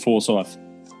Logan Forsythe?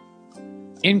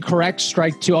 Incorrect.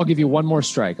 Strike 2. I'll give you one more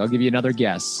strike. I'll give you another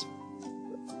guess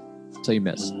until you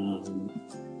miss.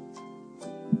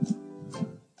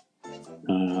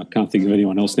 I can't think of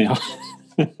anyone else now.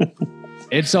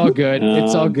 It's all good.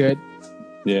 It's all good.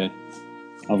 Yeah.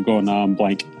 I've gone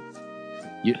blank.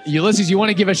 Ulysses, you want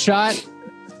to give a shot?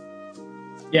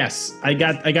 Yes, I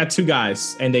got 2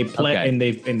 guys, and they play and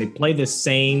they play the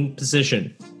same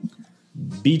position.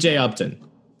 BJ Upton.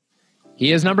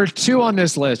 He is number 2 on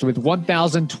this list with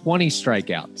 1,020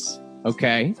 strikeouts.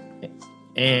 Okay.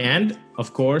 And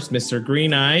of course, Mr.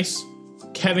 Green Eyes,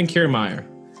 Kevin Kiermaier.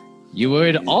 You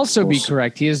would also be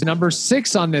correct. He is number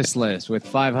 6 on this list with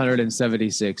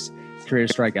 576 career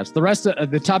strikeouts. The rest of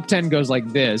the top 10 goes like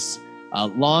this.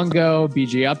 Longo,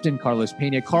 B.J. Upton, Carlos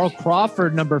Pena, Carl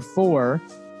Crawford, number 4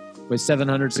 with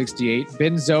 768.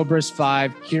 Ben Zobrist,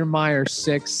 5. Kiermaier,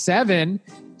 6. 7.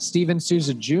 Steven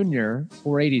Souza Jr.,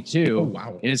 482. Oh,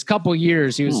 wow. In his couple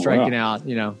years, he was striking out,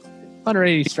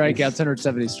 180 strikeouts,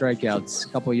 170 strikeouts. A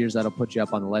couple years, that'll put you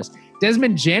up on the list.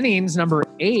 Desmond Jennings, number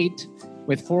 8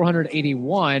 with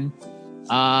 481.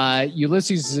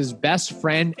 Ulysses' best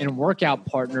friend and workout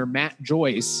partner, Matt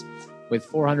Joyce, with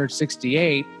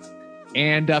 468.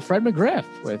 And Fred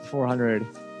McGriff with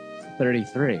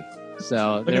 433.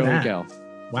 So there we go.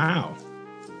 Wow.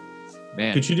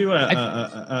 Man. Could you do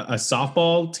a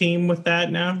softball team with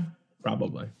that now?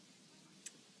 Probably.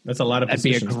 That's a lot of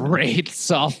positions. That'd be a great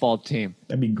softball team.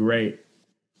 That'd be great.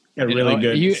 Got a really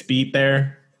good speed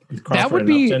there. That would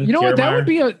be, Upton, what? That would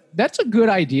be that's a good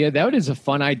idea. That is a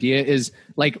fun idea. Is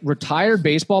like retired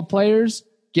baseball players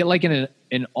get like an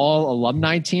all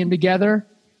alumni team together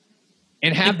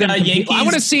and have them. Yankees, I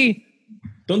want to see.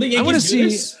 Don't the Yankees do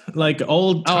this? Like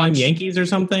old time Yankees or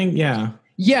something? Yeah.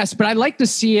 Yes, but I'd like to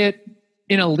see it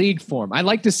in a league form. I'd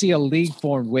like to see a league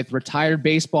form with retired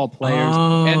baseball players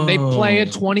and they play a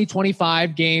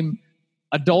 20-25 game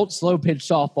adult slow pitch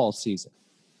softball season.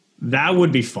 That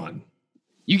would be fun.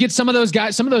 You get some of those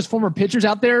guys, some of those former pitchers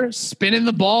out there spinning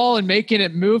the ball and making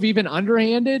it move even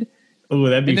underhanded. Oh,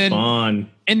 that'd be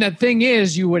fun. And the thing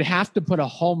is, you would have to put a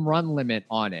home run limit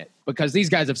on it because these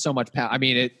guys have so much power. I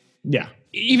mean,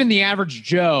 even the average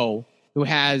Joe who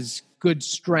has good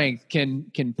strength can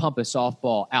pump a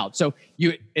softball out. So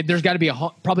there's got to be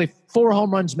probably 4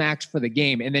 home runs max for the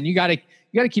game, and then you got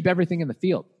to keep everything in the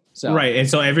field. So right, and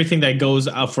so everything that goes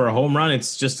out for a home run,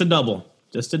 it's just a double.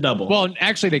 Just a double. Well,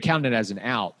 actually, they count it as an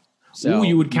out. So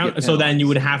you would count. So then you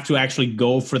would have to actually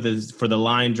go for the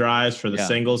line drives, for the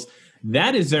singles.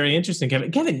 That is very interesting,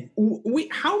 Kevin. Kevin,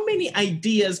 how many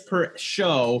ideas per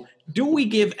show do we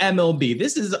give MLB?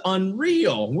 This is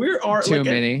unreal. We are too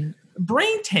many.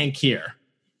 Brain tank here.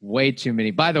 Way too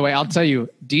many. By the way, I'll tell you,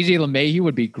 DJ LeMahieu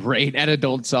would be great at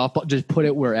adult softball. Just put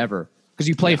it wherever because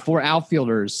you play 4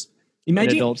 outfielders.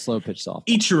 Imagine in adult slow pitch softball.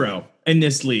 Ichiro in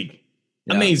this league.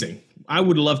 Yeah. Amazing. I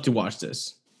would love to watch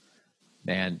this.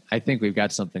 Man, I think we've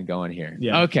got something going here.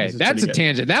 Yeah, okay, that's a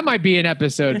tangent. That might be an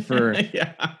episode for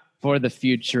for the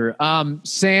future.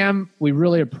 Sam, we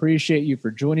really appreciate you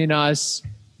for joining us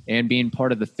and being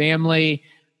part of the family.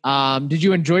 Did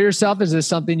you enjoy yourself? Is this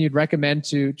something you'd recommend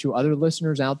to other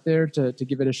listeners out there to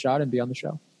give it a shot and be on the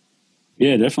show?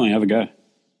 Yeah, definitely. Have a go.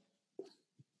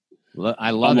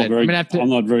 I love it. I'm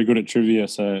not very good at trivia,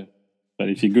 so. But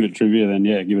if you're good at trivia, then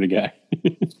yeah, give it a go.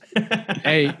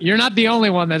 Hey, you're not the only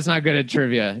one that's not good at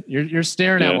trivia. You're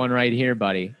staring at one right here,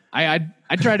 buddy. I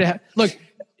try to look.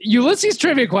 Ulysses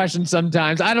trivia questions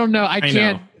sometimes. I don't know. I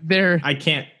can't. I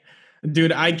can't.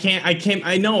 Dude, I can't.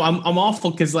 I know I'm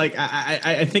awful because like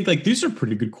I think like these are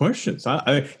pretty good questions.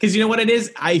 Because you know what it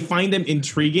is, I find them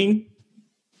intriguing.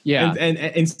 Yeah. And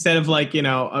instead of like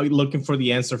looking for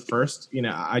the answer first,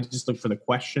 I just look for the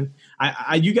question.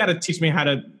 You got to teach me how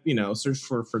to search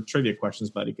for trivia questions,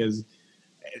 buddy, because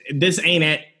this ain't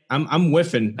it. I'm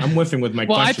whiffing. I'm whiffing with my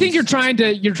questions. I think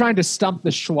you're trying to stump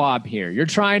the Schwab here. You're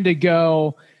trying to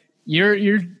go.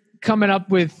 You're coming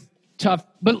up with tough,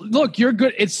 but look, you're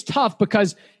good. It's tough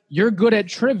because you're good at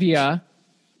trivia.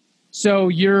 So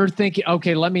you're thinking,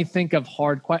 okay, let me think of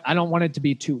hard questions. I don't want it to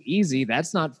be too easy.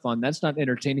 That's not fun. That's not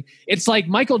entertaining. It's like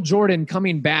Michael Jordan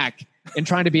coming back and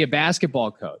trying to be a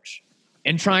basketball coach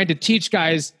and trying to teach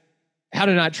guys how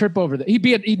to not trip over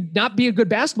he'd not be a good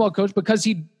basketball coach because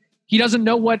he doesn't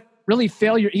know what really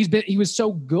failure. He was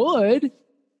so good.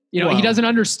 He doesn't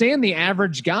understand the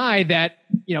average guy that,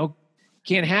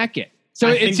 can't hack it. So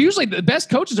it's usually the best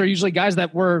coaches are usually guys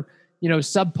that were,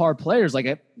 subpar players. Like,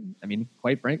 I mean,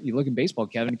 quite frankly, you look in baseball,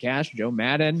 Kevin Cash, Joe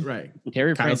Madden, right?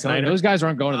 Terry Francona, those guys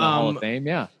aren't going to the Hall of Fame.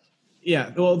 Yeah.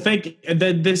 Yeah. Well,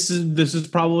 this is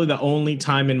probably the only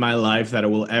time in my life that it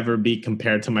will ever be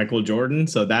compared to Michael Jordan.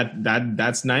 So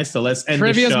that's nice. So let's end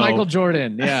Trivia's the show. Michael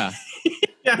Jordan. Yeah.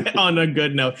 On a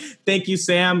good note. Thank you,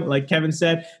 Sam. Like Kevin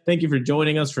said, thank you for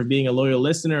joining us, for being a loyal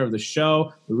listener of the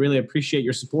show. We really appreciate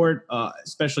your support,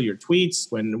 especially your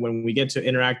tweets when we get to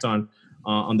interact on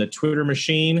the Twitter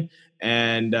machine.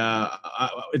 And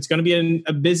it's going to be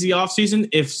a busy off season,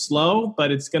 if slow,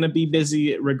 but it's going to be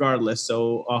busy regardless.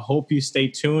 So I hope you stay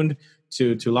tuned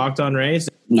to Locked On Rays.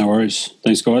 No worries.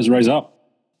 Thanks, guys. Raise up.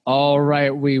 All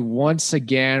right. We once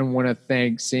again want to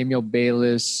thank Samuel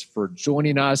Bayliss for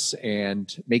joining us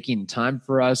and making time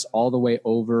for us all the way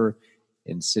over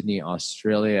in Sydney,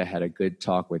 Australia. I had a good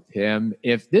talk with him.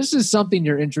 If this is something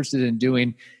you're interested in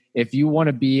doing, if you want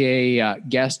to be a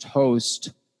guest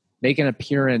host, make an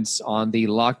appearance on the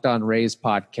Locked On Rays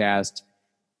podcast,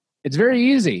 it's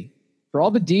very easy. For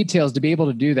all the details to be able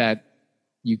to do that,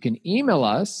 you can email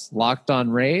us,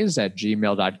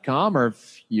 lockedonrays@gmail.com, or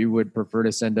if you would prefer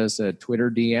to send us a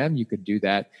Twitter DM, you could do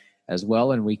that as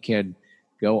well, and we can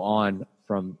go on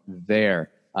from there.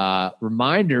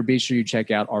 Reminder, be sure you check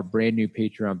out our brand new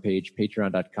Patreon page,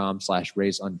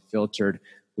 patreon.com/RaysUnfiltered.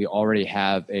 We already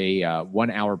have a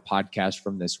 1-hour podcast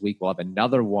from this week. We'll have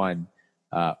another one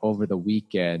over the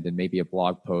weekend and maybe a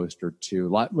blog post or two.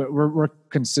 We're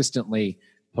consistently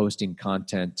posting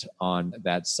content on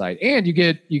that site, and you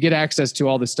get access to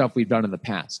all the stuff we've done in the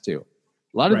past too.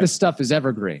 A lot of this stuff is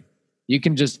evergreen. You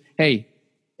can just, hey,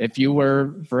 if you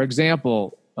were, for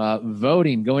example,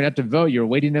 going out to vote, you're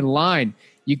waiting in line,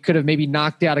 you could have maybe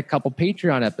knocked out a couple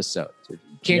Patreon episodes. If you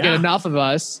can't get enough of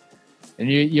us,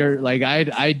 and you're like,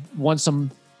 I want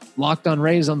some Locked On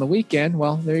Rays on the weekend.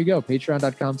 Well, there you go.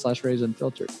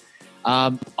 Patreon.com/RaysUnfiltered.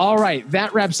 All right.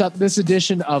 That wraps up this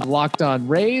edition of Locked On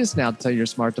Rays. Now tell your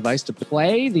smart device to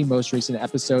play the most recent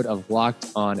episode of Locked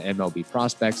On MLB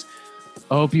Prospects.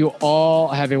 I hope you all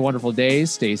have a wonderful day.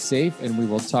 Stay safe, and we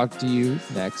will talk to you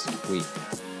next week.